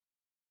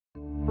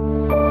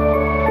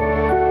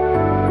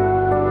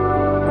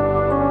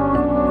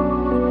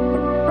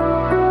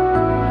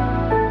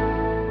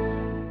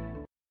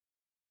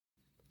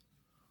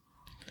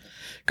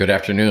Good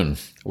afternoon.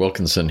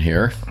 Wilkinson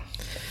here.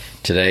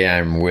 Today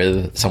I'm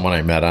with someone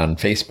I met on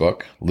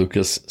Facebook,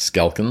 Lucas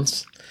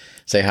Schelkens.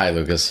 Say hi,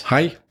 Lucas.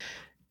 Hi.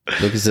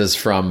 Lucas is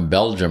from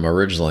Belgium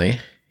originally.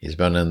 He's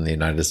been in the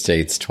United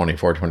States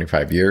 24,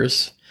 25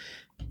 years.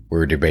 We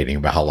were debating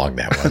about how long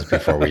that was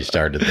before we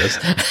started this.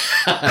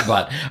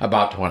 But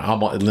about 20,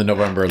 almost in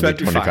November,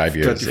 25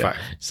 years. 25.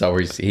 Yeah. So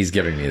he's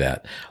giving me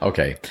that.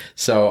 Okay.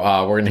 So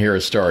we're going to hear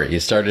a story. He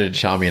started to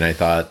tell me, and I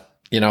thought,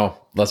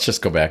 let's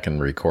just go back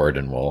and record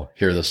and we'll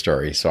hear the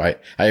story. So I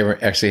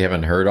actually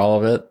haven't heard all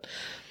of it,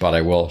 but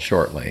I will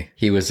shortly.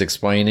 He was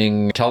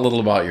explaining, tell a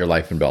little about your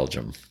life in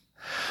Belgium.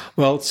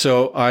 Well,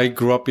 so I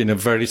grew up in a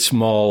very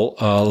small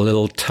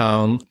little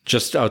town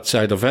just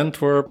outside of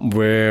Antwerp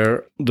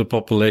where the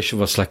population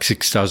was like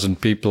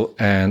 6,000 people.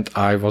 And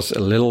I was a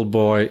little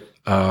boy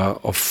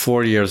of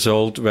 4 years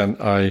old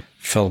when I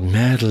fell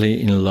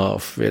madly in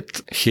love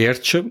with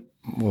Geertje,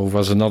 who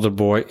was another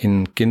boy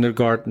in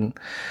kindergarten,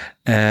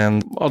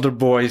 and other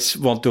boys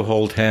want to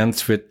hold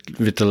hands with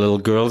the little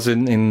girls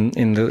in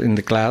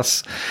the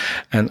class.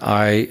 And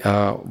I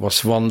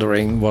was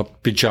wondering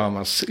what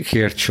pajamas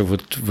Geertje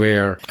would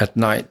wear at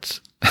night.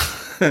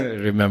 I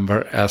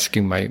remember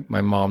asking my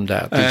mom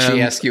that. Did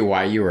she ask you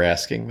why you were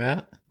asking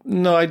that?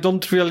 No, I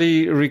don't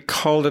really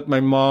recall that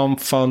my mom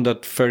found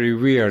that very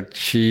weird.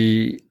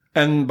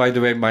 And by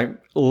the way,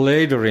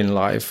 later in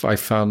life, I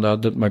found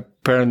out that my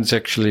parents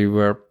actually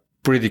were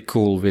pretty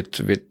cool with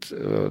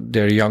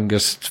their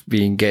youngest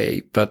being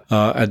gay. But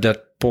at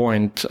that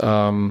point,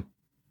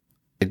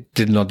 it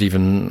did not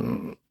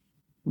even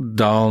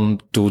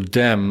down to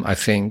them, I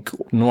think,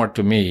 nor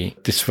to me.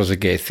 This was a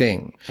gay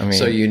thing. I mean,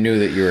 so you knew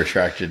that you were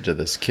attracted to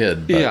this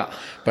kid, but, yeah.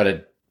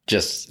 But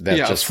that's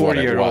just what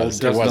it was.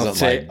 Does it wasn't not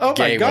say, like "Oh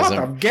gay my God,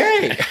 wasn't... I'm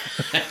gay."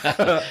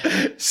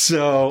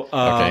 So,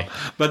 okay.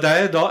 But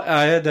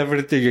I had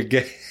everything a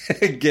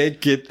gay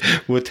kid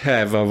would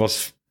have. I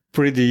was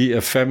pretty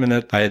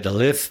effeminate. I had a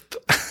lift,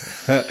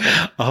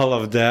 all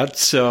of that.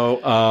 So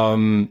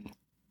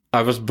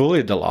I was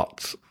bullied a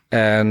lot.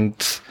 And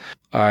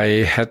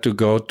I had to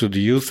go to the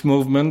youth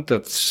movement.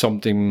 That's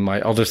something my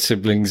other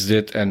siblings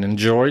did and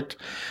enjoyed.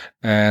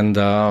 And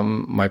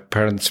my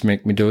parents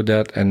make me do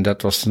that. And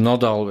that was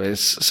not always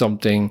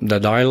something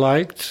that I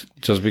liked,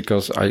 just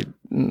because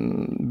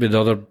with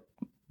other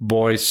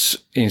boys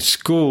in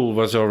school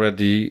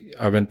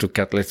I went to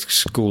Catholic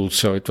school,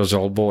 so it was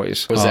all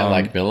boys. Was that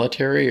like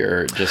military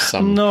or just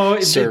some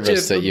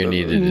service that you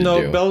needed to do?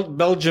 No,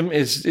 Belgium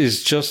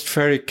is just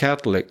very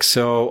Catholic.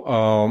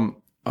 So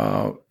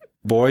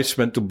boys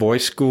went to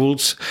boys'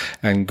 schools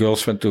and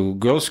girls went to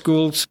girls'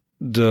 schools.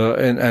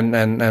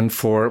 And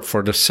for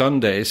the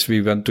Sundays,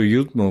 we went to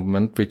youth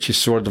movement, which is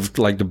sort of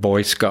like the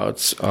Boy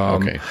Scouts,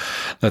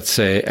 let's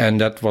say.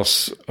 And that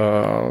was,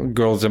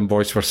 girls and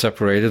boys were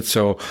separated.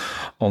 So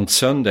on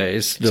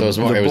Sundays, it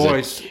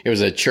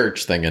was a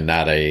church thing and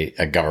not a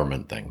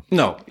government thing.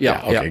 No.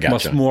 Yeah. Okay, It gotcha.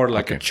 was more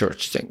like a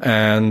church thing.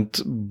 And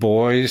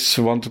boys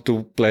wanted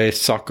to play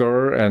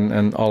soccer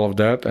and all of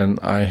that.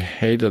 And I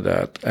hated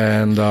that.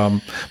 And,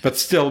 but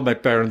still my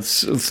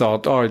parents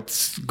thought,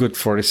 it's good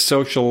for his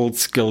social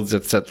skills,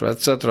 etc.,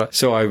 etc.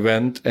 So I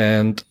went,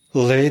 and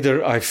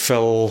later I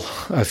fell,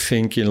 I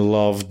think, in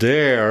love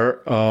there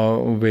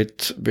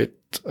with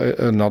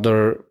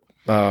another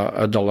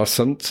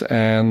adolescent,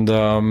 and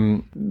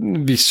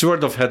we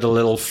sort of had a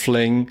little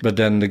fling. But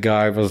then the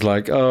guy was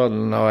like, "Oh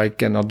no, I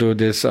cannot do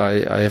this.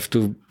 I have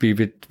to be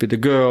with a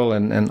girl,"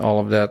 and all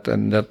of that,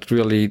 and that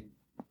really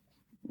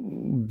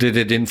did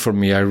it in for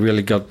me. I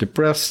really got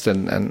depressed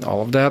and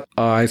all of that.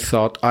 I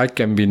thought I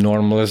can be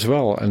normal as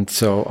well. And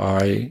so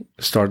I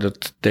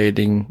started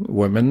dating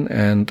women,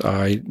 and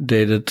I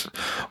dated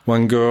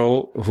one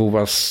girl who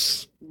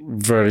was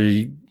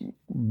very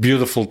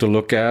beautiful to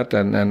look at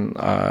and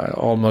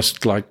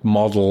almost like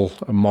model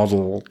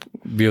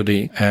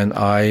beauty. And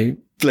I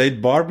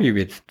played Barbie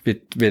with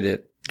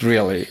it.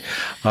 Really,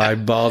 I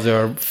bought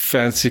her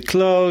fancy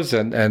clothes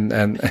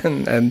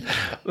and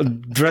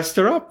dressed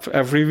her up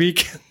every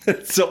week.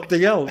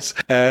 Something else,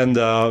 and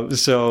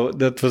so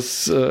that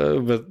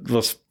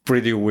was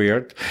pretty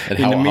weird. And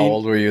how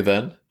old were you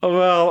then?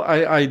 Well,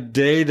 I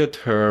dated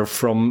her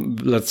from,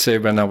 let's say,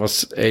 when I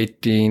was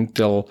 18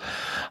 till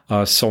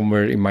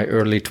somewhere in my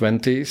early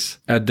 20s.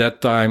 At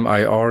that time,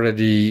 I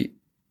already.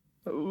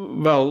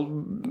 Well,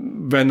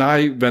 when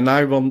I went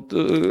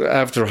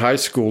after high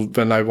school,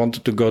 when I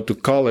wanted to go to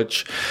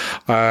college,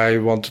 I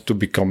wanted to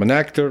become an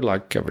actor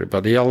like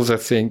everybody else, I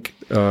think.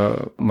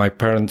 My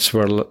parents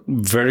were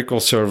very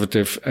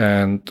conservative,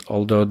 and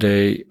although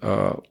they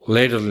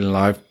later in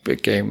life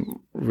became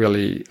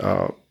really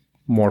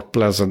more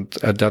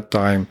pleasant at that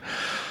time,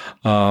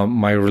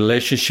 my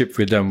relationship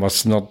with them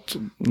was not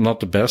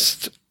the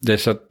best. They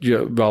said,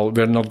 well,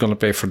 we're not going to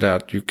pay for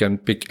that. You can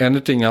pick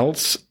anything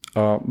else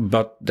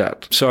but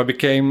that. So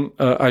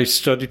I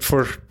studied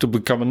to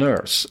become a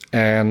nurse.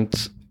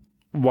 And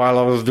while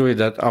I was doing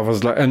that, I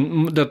was like,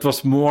 and that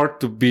was more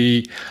to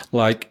be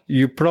like,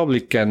 you probably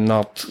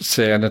cannot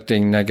say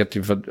anything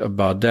negative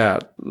about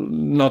that,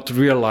 not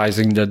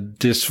realizing that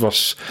this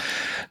was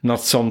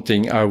not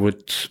something I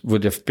would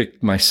have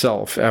picked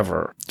myself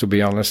ever. To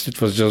be honest, it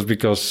was just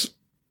because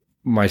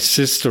my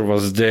sister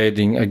was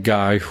dating a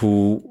guy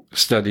who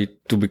studied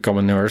to become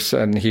a nurse,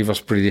 and he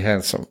was pretty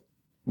handsome.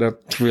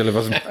 That really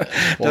was.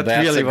 Well,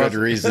 that's really a good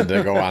reason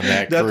to go on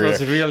that career. That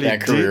was really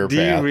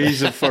the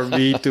reason for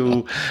me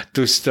to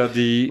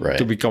study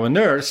to become a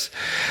nurse.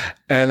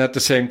 And at the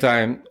same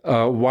time,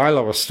 while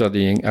I was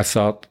studying, I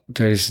thought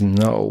there is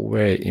no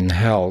way in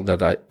hell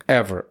that I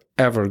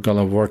ever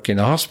gonna work in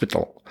a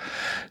hospital.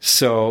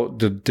 So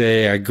the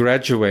day I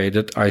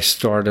graduated, I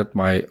started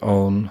my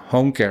own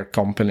home care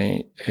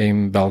company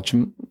in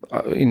Belgium.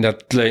 In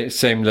that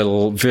same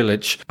little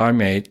village, I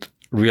made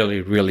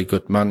really, really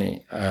good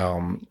money.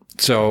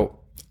 So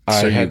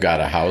you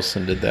got a house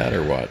and did that,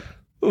 or what?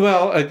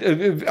 Well,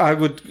 I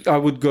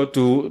would go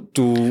to.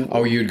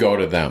 Oh, you'd go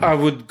to them. I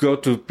would go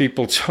to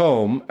people's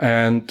home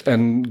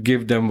and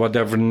give them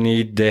whatever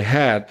need they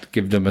had.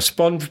 Give them a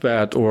sponge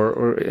bath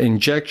or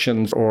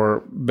injections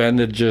or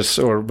bandages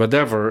or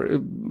whatever.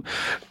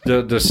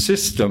 The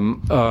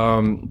system.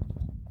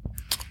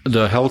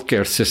 The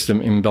healthcare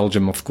system in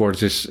Belgium, of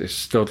course,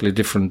 is totally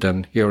different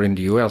than here in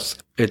the US.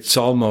 It's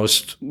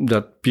almost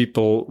that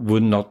people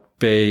would not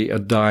pay a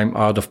dime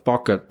out of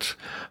pocket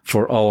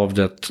for all of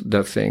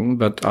that thing,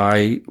 but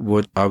I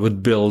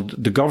would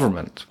build the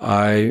government.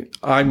 I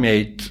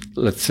made,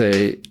 let's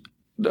say,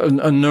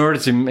 a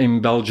nurse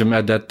in Belgium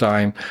at that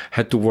time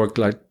had to work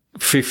like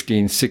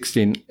 15,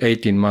 16,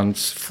 18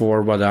 months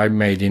for what I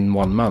made in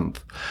 1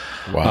 month.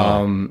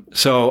 Wow.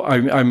 So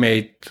I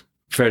made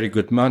very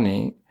good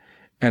money.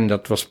 And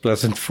that was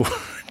pleasant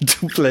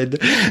to play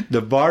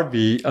the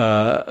Barbie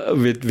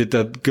with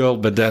that girl.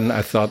 But then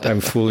I thought,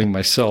 I'm fooling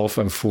myself,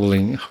 I'm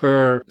fooling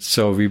her.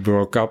 So we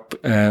broke up,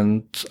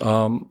 and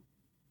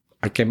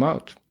I came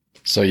out.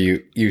 So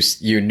you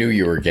knew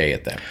you were gay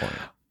at that point.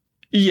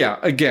 Yeah,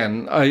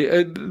 again,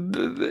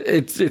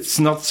 it's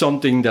not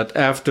something that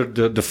after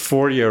the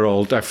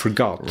 4-year-old I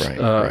forgot.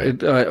 Right.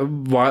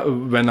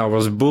 When I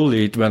was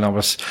bullied, when I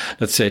was,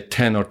 let's say,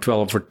 10 or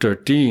 12 or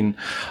 13,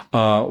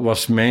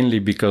 was mainly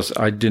because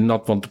I did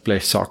not want to play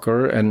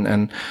soccer,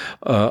 and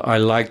I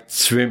liked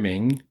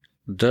swimming.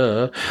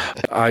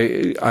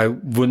 I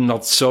would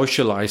not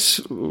socialize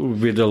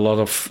with a lot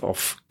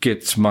of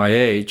kids my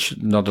age,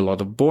 not a lot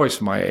of boys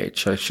my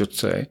age, I should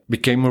say.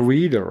 Became a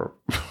reader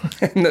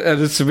and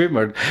a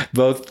swimmer.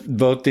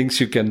 Both things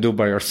you can do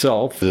by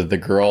yourself. Did the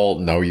girl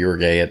know you were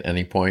gay at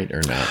any point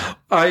or not?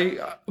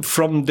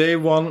 From day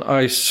one,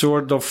 I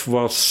sort of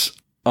was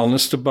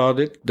honest about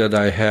it, that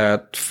I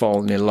had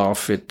fallen in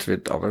love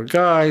with other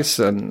guys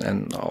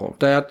and all of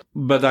that.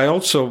 But I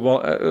also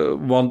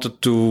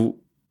wanted to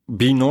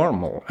be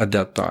normal at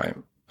that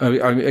time.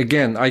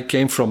 I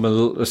came from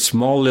a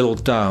small little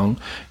town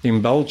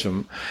in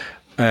Belgium,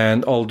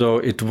 and although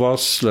it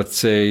was, let's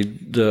say,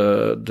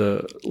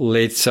 the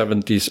late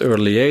 70s,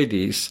 early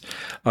 80s,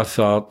 I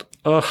thought,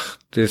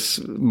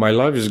 my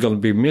life is going to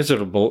be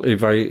miserable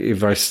if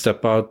I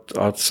step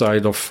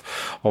outside of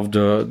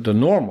the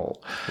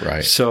normal.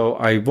 Right. So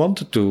I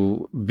wanted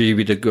to be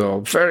with a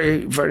girl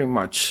very, very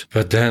much,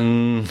 but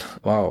then,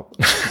 wow.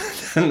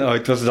 No,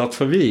 it was not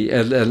for me.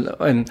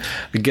 And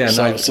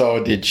again,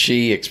 so did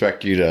she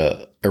expect you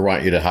to, or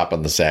want you to hop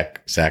on the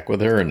sack with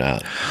her or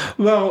not?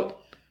 Well,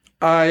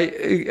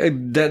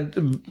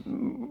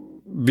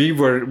 we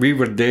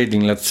were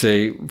dating, let's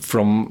say,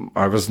 from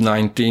I was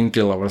 19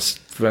 till I was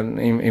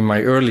in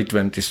my early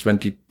 20s,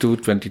 22,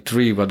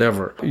 23,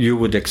 whatever. You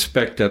would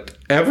expect that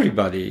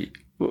everybody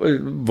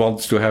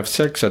wants to have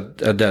sex at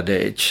that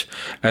age.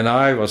 And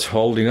I was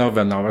holding up,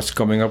 and I was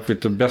coming up with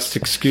the best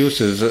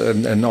excuses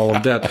and all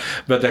of that.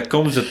 But there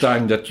comes a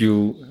time that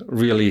you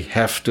really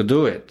have to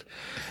do it.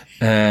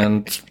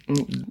 And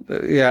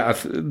yeah,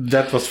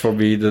 that was for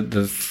me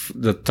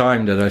the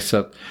time that I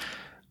said,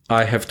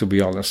 I have to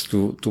be honest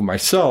to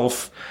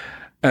myself,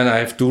 and I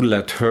have to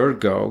let her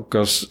go,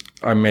 because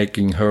I'm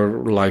making her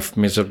life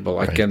miserable.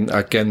 Right.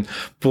 I can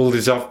pull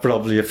this off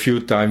probably a few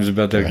times,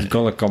 but there's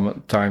gonna come a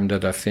time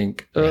that I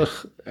think, ugh.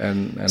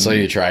 And so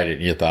you tried it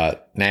and you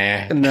thought,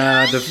 nah,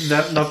 that's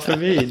not for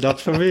me,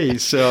 not for me.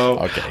 So,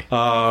 okay.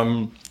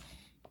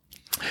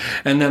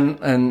 And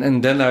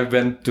then I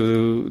went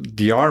to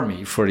the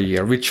army for a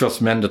year, which was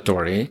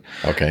mandatory.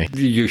 Okay.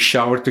 You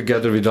shower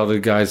together with other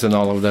guys and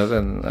all of that.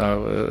 And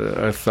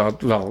I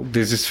thought, well,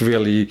 this is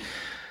really...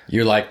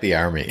 You like the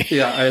army.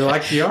 Yeah, I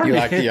like the army. You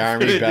like the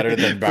army better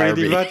than Barbie.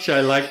 Pretty much, I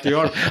like the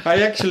army.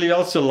 I actually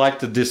also like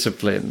the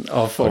discipline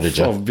of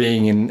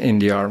being in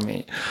the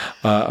army,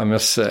 I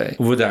must say.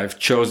 Would I have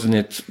chosen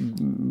it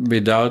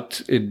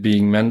without it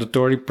being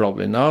mandatory?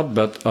 Probably not,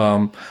 but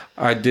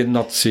I did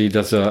not see it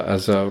as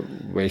a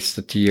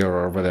wasted year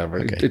or whatever.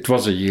 Okay. It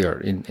was a year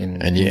and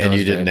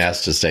you didn't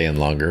ask to stay in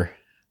longer?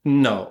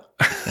 No.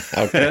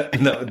 Okay.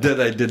 No, that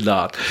I did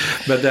not.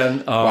 But then...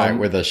 Why,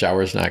 were the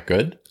showers not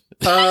good?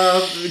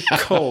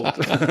 Cold.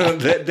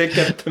 They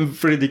kept them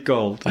pretty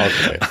cold.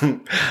 Okay.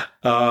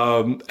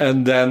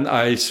 And then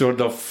I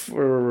sort of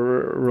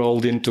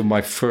rolled into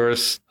my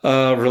first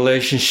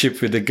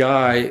relationship with a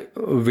guy,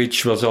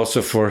 which was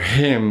also for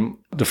him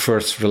the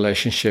first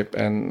relationship.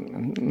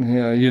 And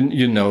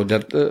you know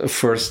that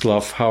first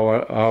love, how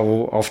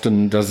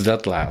often does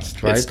that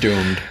last, right? It's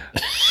doomed.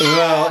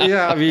 Well,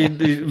 yeah,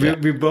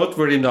 we both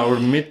were in our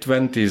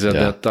mid-20s at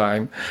that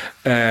time,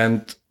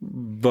 and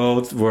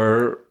both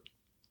were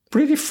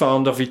pretty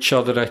fond of each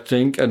other, I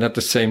think. And at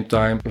the same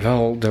time,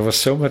 well, there was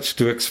so much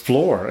to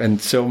explore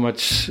and so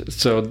much,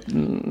 so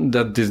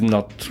that did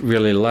not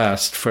really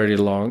last very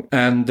long.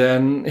 And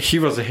then he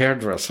was a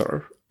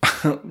hairdresser.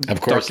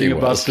 Of course Talking he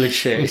about was.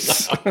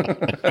 cliches.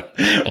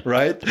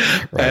 Right?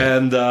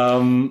 And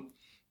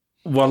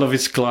one of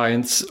his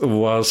clients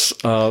was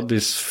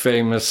this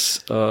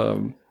famous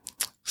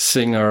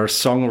singer,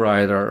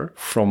 songwriter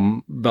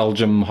from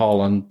Belgium,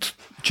 Holland,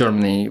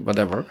 Germany,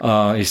 whatever.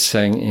 He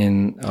sang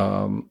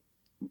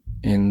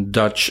in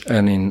Dutch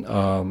and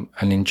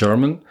in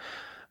German,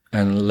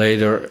 and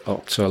later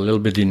also a little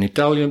bit in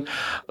Italian.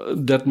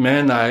 That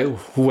man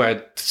who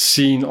I'd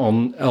seen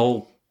on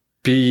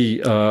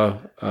LP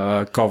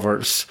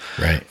covers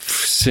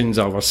since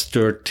I was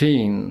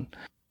 13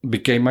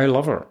 became my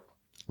lover.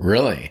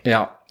 Really?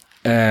 Yeah.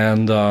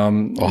 And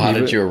well, how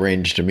did you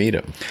arrange to meet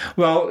him?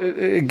 Well,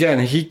 again,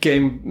 he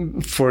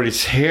came for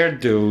his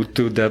hairdo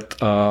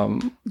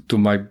to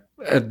my,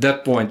 at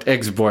that point,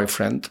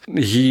 ex-boyfriend.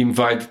 He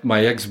invited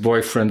my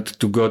ex-boyfriend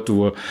to go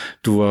to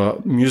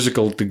a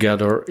musical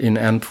together in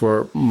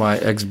Antwerp. My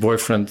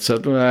ex-boyfriend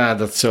said,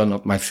 that's so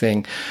not my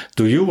thing.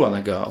 Do you want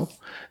to go?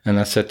 And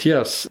I said,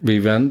 yes. We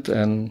went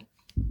and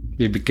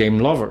we became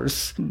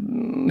lovers.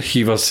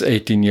 He was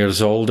 18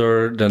 years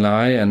older than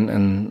I,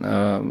 and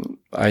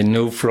I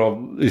knew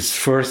from his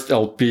first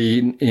LP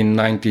in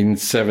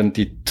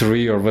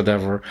 1973 or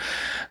whatever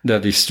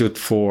that he stood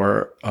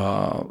for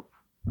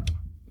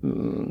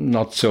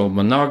not so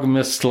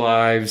monogamous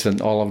lives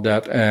and all of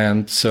that.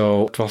 And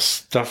so it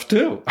was tough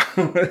too.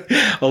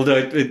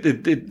 Although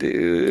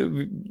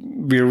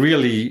we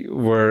really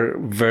were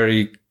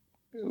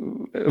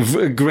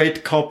a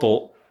great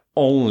couple,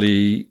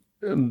 only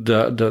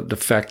the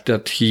fact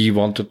that he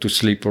wanted to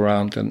sleep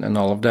around and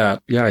all of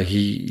that. Yeah,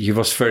 he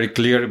was very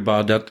clear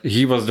about that.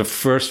 He was the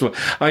first one.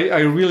 I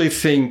really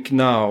think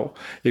now,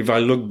 if I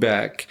look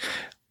back,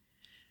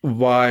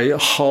 why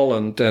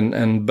Holland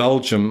and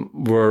Belgium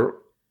were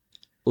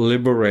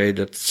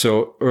liberated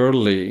so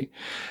early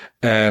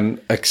and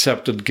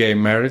accepted gay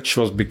marriage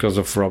was because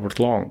of Robert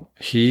Long.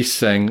 He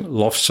sang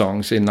love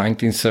songs in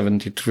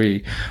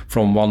 1973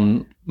 from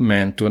one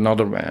man to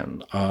another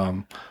man.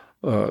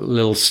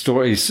 Little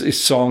stories.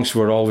 His songs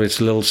were always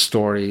little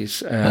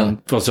stories, and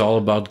it was all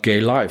about gay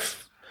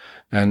life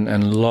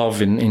and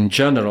love in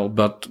general,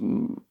 but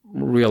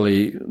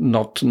really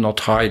not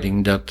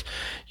hiding that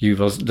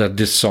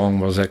this song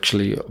was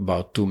actually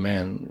about two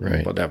men,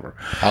 whatever.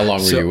 How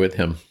long were you with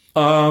him?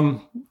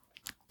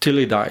 Till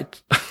he died.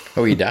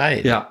 Oh, he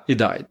died? Yeah, he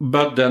died.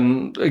 But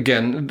then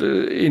again,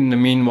 in the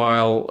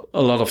meanwhile,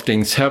 a lot of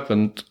things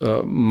happened.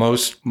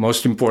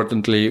 Most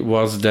importantly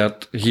was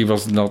that he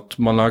was not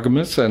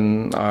monogamous,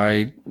 and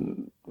I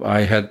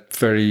had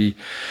very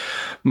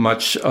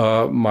much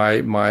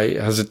my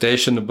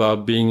hesitation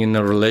about being in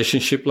a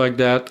relationship like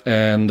that,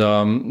 and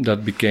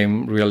that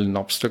became really an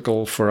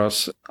obstacle for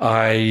us.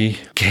 I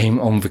came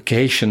on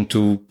vacation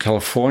to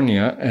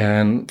California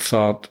and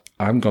thought,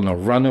 I'm going to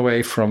run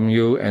away from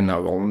you and I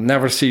will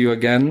never see you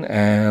again.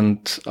 And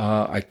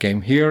I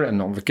came here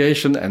and on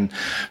vacation, and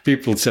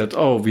people said,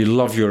 oh, we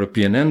love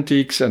European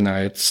antiques. And I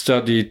had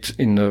studied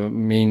in the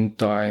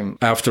meantime,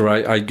 after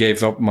I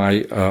gave up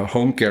my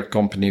home care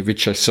company,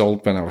 which I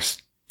sold when I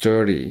was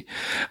 30,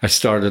 I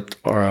started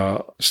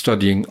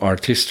studying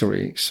art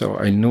history. So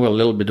I knew a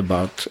little bit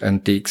about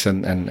antiques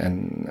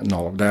and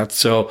all of that.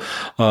 So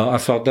I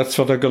thought that's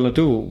what I'm going to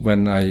do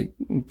when I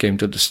came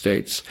to the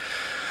States.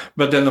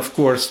 But then, of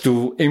course,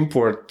 to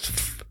import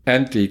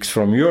antiques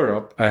from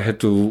Europe, I had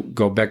to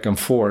go back and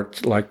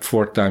forth like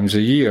 4 times a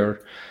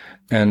year.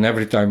 And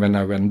every time when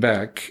I went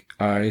back,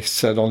 I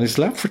sat on his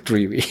lap for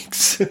 3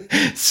 weeks.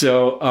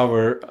 So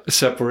our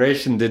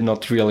separation did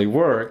not really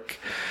work.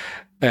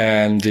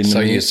 And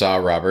so you saw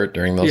Robert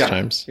during those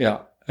times? Yeah.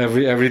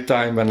 Every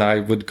time when I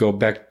would go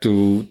back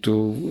to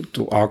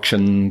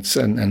auctions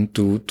and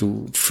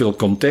to fill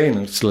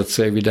containers, let's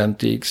say, with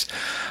antiques,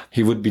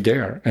 he would be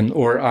there,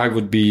 or I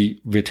would be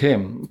with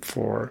him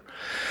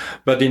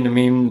but in the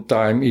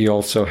meantime, he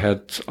also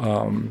had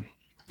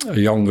a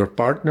younger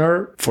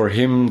partner. For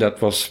him,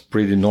 that was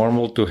pretty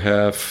normal to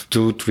have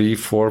 2, 3,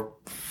 4,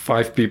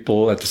 5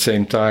 people at the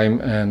same time.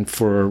 And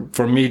for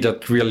me,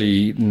 that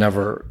really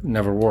never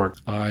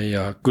worked.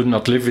 I could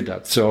not live with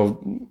that.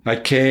 So I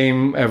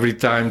came every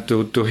time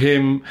to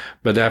him,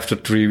 but after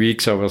 3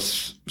 weeks, I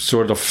was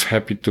sort of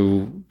happy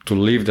to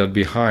leave that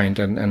behind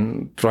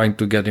and trying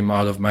to get him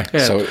out of my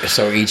head.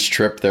 So each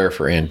trip there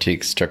for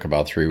antiques took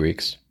about 3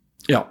 weeks?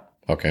 Yeah.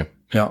 Okay.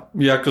 Yeah,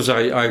 because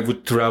I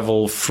would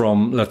travel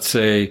from, let's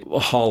say,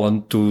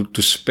 Holland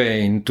to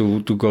Spain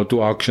to go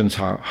to auctions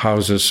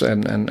houses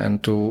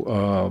and to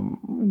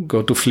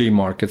go to flea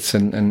markets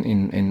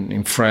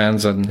in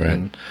France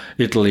and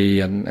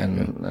Italy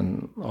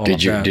and all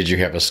of that. Did you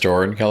have a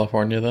store in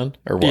California then,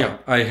 or what? Yeah,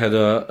 I had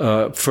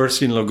a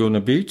first in Laguna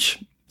Beach,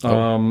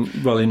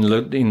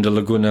 in the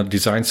Laguna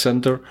Design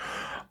Center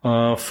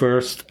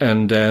first,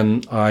 and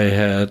then I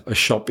had a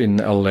shop in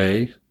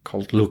LA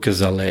called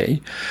Lucas LA,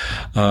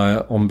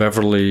 on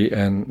Beverly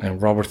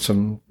and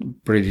Robertson,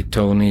 pretty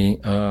Tony,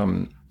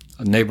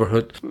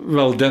 neighborhood.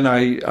 Well, then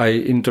I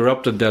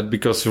interrupted that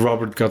because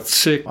Robert got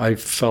sick. I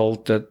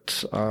felt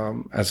that,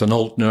 as an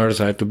old nurse,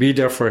 I had to be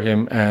there for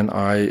him, and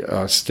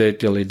I stayed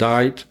till he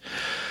died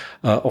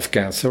of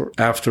cancer.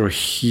 After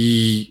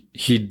he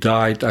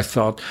died, I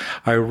thought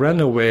I ran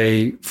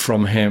away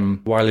from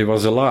him while he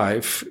was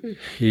alive.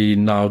 He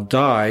now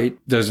died.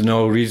 There's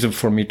no reason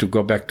for me to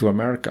go back to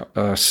America.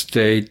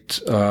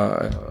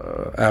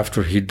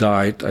 After he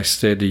died, I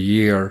stayed a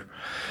year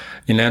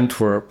in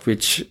Antwerp,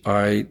 which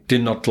I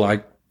did not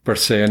like per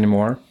se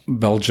anymore.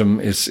 Belgium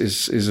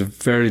is a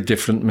very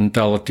different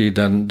mentality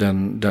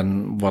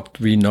than what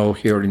we know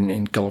here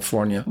in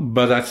California.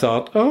 But I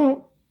thought,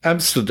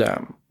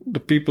 Amsterdam. The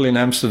people in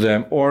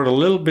Amsterdam, or a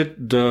little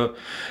bit the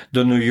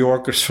New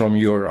Yorkers from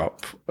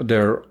Europe.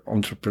 They're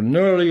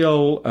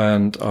entrepreneurial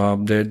and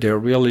they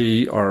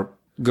really are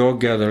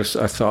go-getters.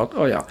 I thought,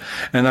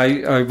 and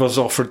I was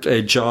offered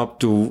a job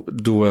to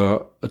do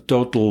a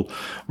total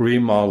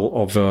remodel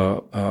of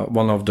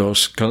one of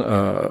those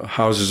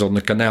houses on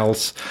the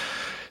canals.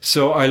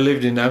 So I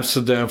lived in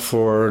Amsterdam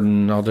for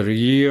another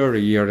year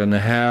and a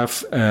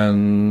half,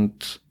 and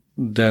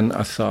then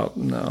I thought,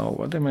 no,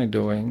 what am I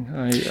doing?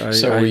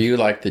 Were you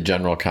like the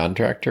general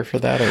contractor for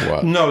that, or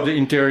what? No, the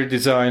interior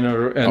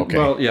designer,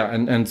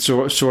 and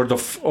sort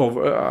of.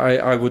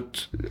 I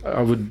would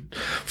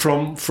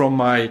from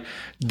my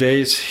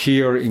days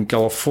here in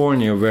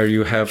California, where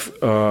you have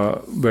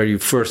where you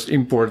first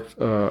import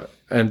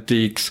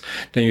antiques,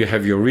 then you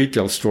have your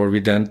retail store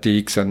with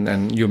antiques,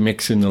 and you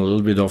mix in a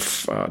little bit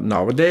of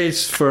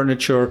nowadays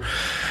furniture.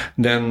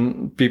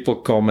 Then people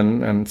come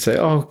and say,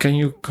 "Oh, can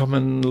you come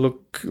and look?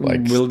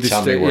 Like,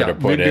 tell me where to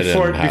put it."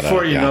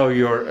 Before you know,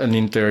 you're an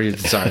interior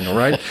designer,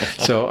 right?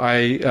 So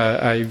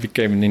I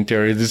became an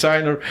interior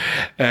designer,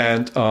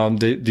 and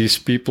these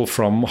people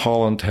from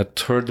Holland had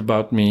heard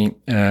about me,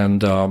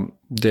 and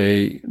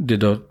they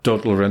did a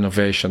total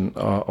renovation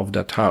of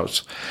that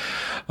house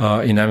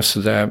in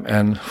Amsterdam.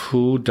 And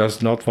who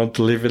does not want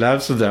to live in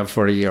Amsterdam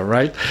for a year,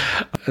 right?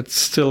 It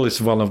still is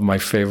one of my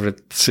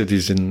favorite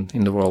cities in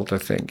the world, I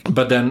think.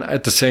 But then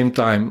at the same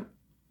time,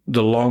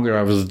 the longer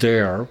I was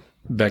there,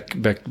 back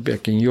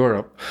in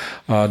Europe,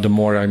 the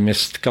more I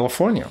missed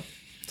California.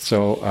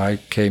 So I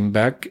came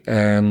back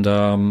and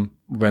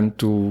went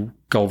to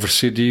Culver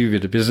City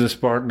with a business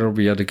partner.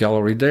 We had a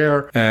gallery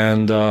there,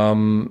 and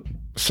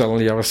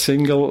suddenly I was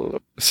single,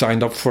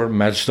 signed up for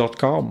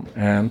Match.com,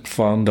 and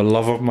found the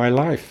love of my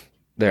life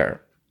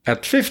there.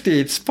 At 50,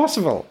 it's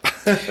possible.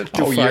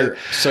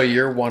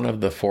 You're one of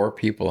the 4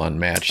 people on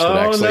Match that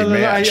actually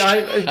matched.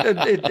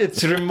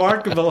 It's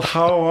remarkable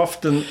how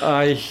often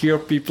I hear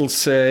people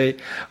say,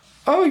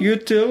 "Oh, you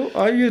too?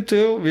 Oh, you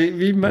too?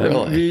 We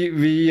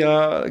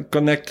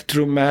connect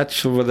through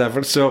Match or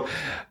whatever." So,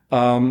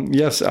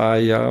 yes,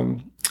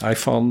 I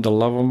found the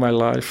love of my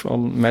life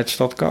on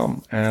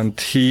Match.com, and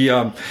he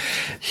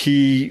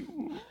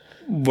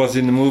was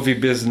in the movie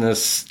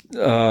business.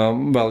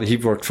 He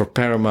worked for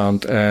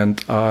Paramount,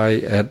 and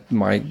I had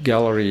my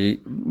gallery,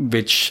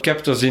 which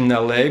kept us in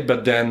LA.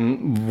 But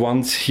then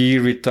once he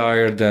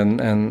retired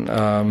and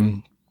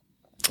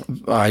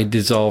I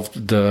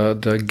dissolved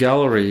the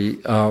gallery,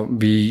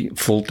 we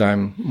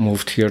full-time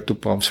moved here to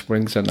Palm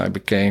Springs, and I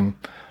became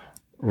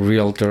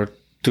realtor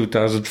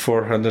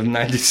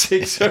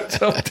 2,496 or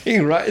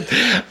something, right?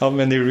 How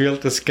many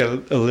realtors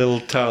can a little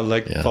town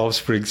like Palm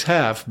Springs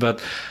have? But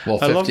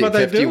I love what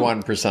I do.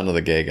 51% of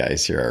the gay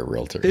guys here are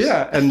realtors.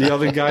 Yeah, and the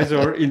other guys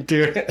are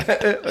interior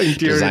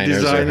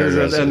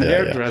designers and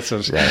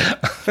hairdressers. Yeah.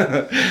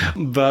 Right.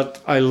 But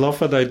I love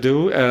what I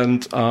do,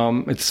 and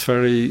it's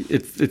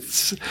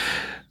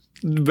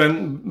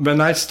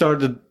when I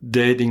started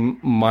dating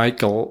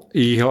Michael,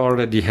 he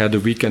already had a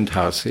weekend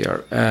house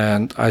here,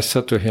 and I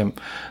said to him,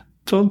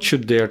 "Don't you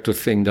dare to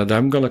think that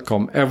I'm going to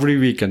come every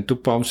weekend to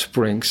Palm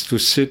Springs to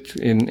sit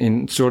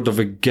in sort of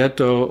a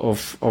ghetto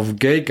of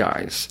gay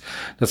guys.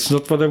 That's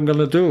not what I'm going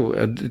to do.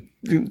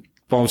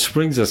 Palm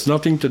Springs has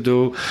nothing to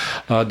do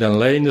than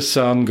lay in the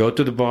sun, go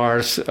to the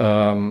bars.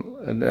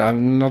 And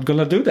I'm not going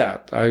to do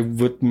that. I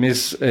would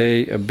miss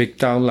a big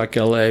town like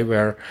LA,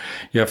 where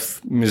you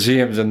have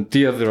museums and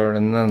theater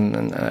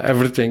and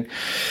everything.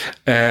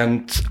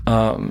 And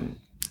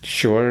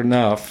sure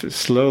enough,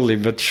 slowly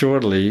but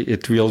surely,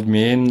 it wheeled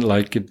me in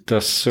like it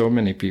does so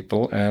many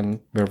people, and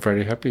we're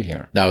very happy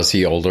here. Now, is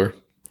he older?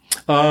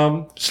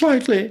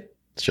 Slightly.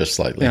 Just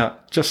slightly? Yeah,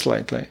 just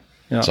slightly.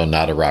 Yeah. So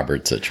not a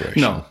Robert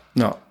situation?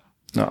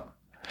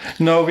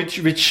 No, which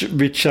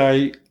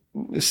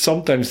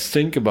sometimes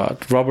think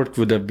about, Robert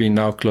would have been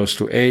now close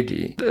to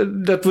 80.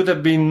 That would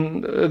have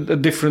been a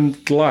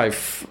different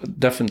life,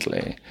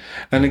 definitely.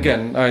 And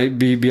again,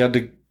 we had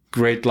a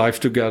great life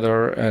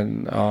together,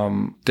 and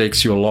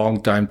takes you a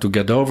long time to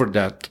get over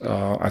that,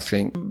 I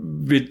think.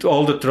 With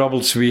all the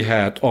troubles we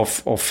had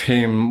of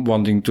him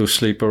wanting to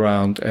sleep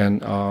around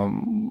and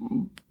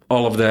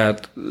all of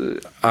that,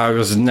 I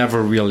was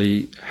never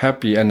really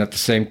happy. And at the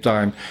same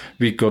time,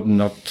 we could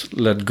not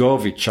let go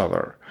of each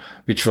other,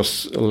 which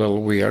was a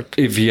little weird.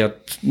 If he had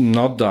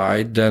not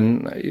died,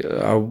 then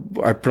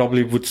I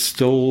probably would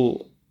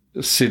still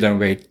sit and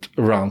wait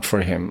around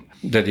for him.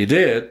 That he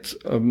did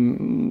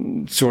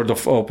sort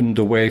of opened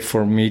the way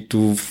for me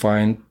to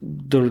find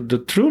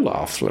the true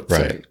love, let's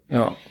say.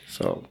 Yeah.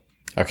 So.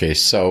 Okay,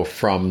 so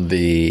from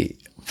the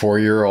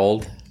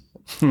 4-year-old,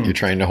 you're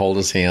trying to hold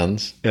his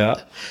hands. Yeah.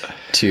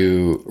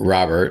 To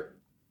Robert,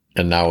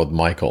 and now with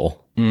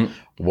Michael.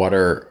 What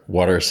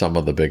are some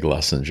of the big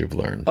lessons you've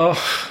learned? Oh,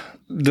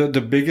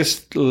 the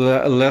biggest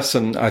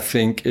lesson, I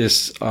think,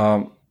 is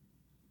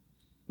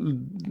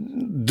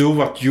do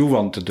what you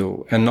want to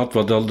do and not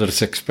what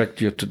others expect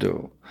you to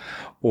do,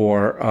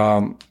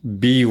 or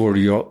be where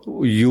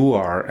you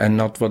are and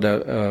not what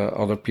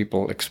other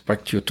people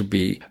expect you to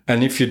be.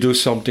 And if you do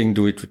something,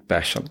 do it with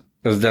passion.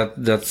 Because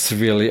that's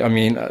really, I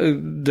mean,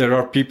 there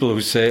are people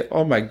who say,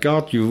 "Oh my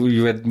God,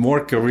 you had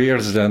more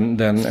careers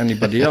than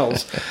anybody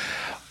else,"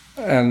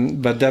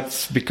 but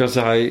that's because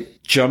I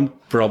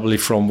jumped probably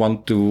from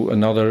one to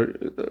another,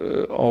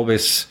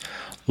 always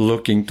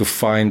looking to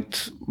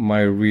find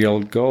my real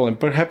goal, and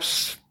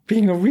perhaps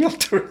being a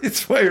realtor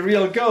is my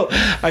real goal.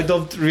 I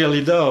don't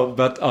really know,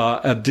 but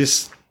at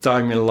this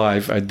time in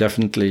life, I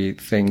definitely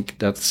think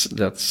that's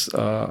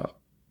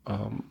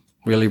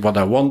really what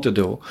I want to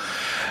do.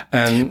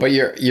 But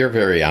you're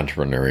very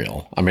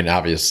entrepreneurial. I mean,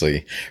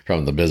 obviously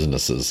from the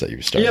businesses that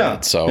you started.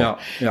 Yeah.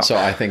 So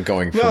I think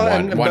going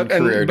from one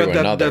career to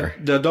another.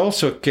 That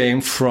also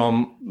came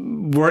from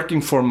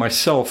working for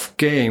myself,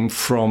 came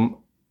from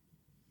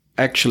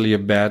actually a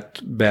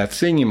bad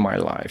thing in my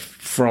life,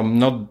 from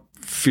not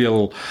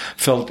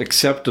felt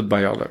accepted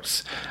by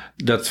others.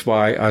 That's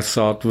why I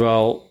thought,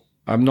 well,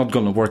 I'm not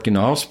going to work in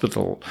a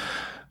hospital,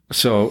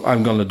 so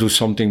I'm going to do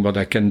something what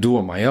I can do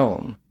on my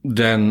own.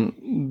 Then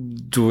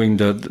doing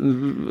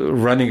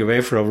running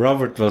away from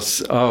Robert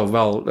was, oh,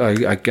 well,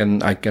 I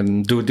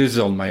can do this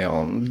on my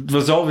own. It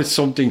was always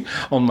something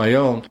on my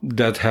own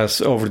that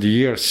has over the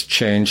years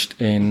changed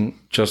in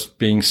just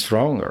being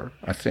stronger,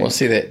 I think. Well,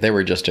 see, they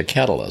were just a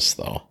catalyst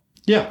though.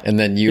 Yeah. And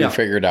then you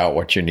figured out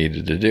what you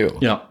needed to do.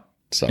 Yeah.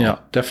 So, yeah,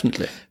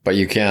 definitely. But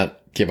you can't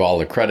give all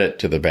the credit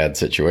to the bad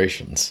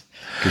situations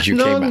because you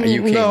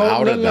came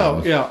out of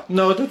them. Yeah,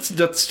 no,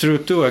 that's true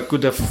too. I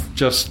could have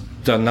just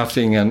done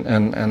nothing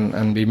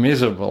and be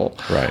miserable.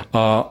 Right.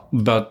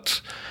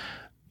 But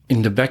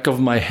in the back of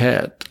my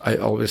head, I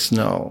always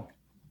know,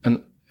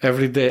 and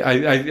every day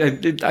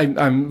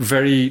I'm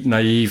very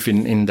naive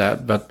in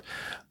that, but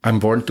I'm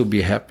born to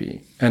be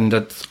happy. And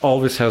that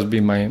always has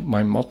been my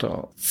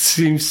motto. It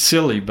seems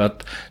silly,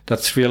 but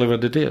that's really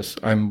what it is.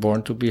 I'm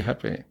born to be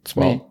happy. It's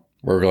me.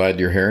 We're glad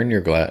you're here, and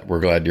we're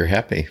glad you're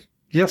happy.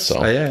 Yes,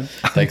 I am.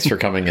 Thanks for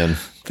coming in.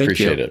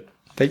 Appreciate it.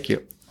 Thank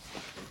you.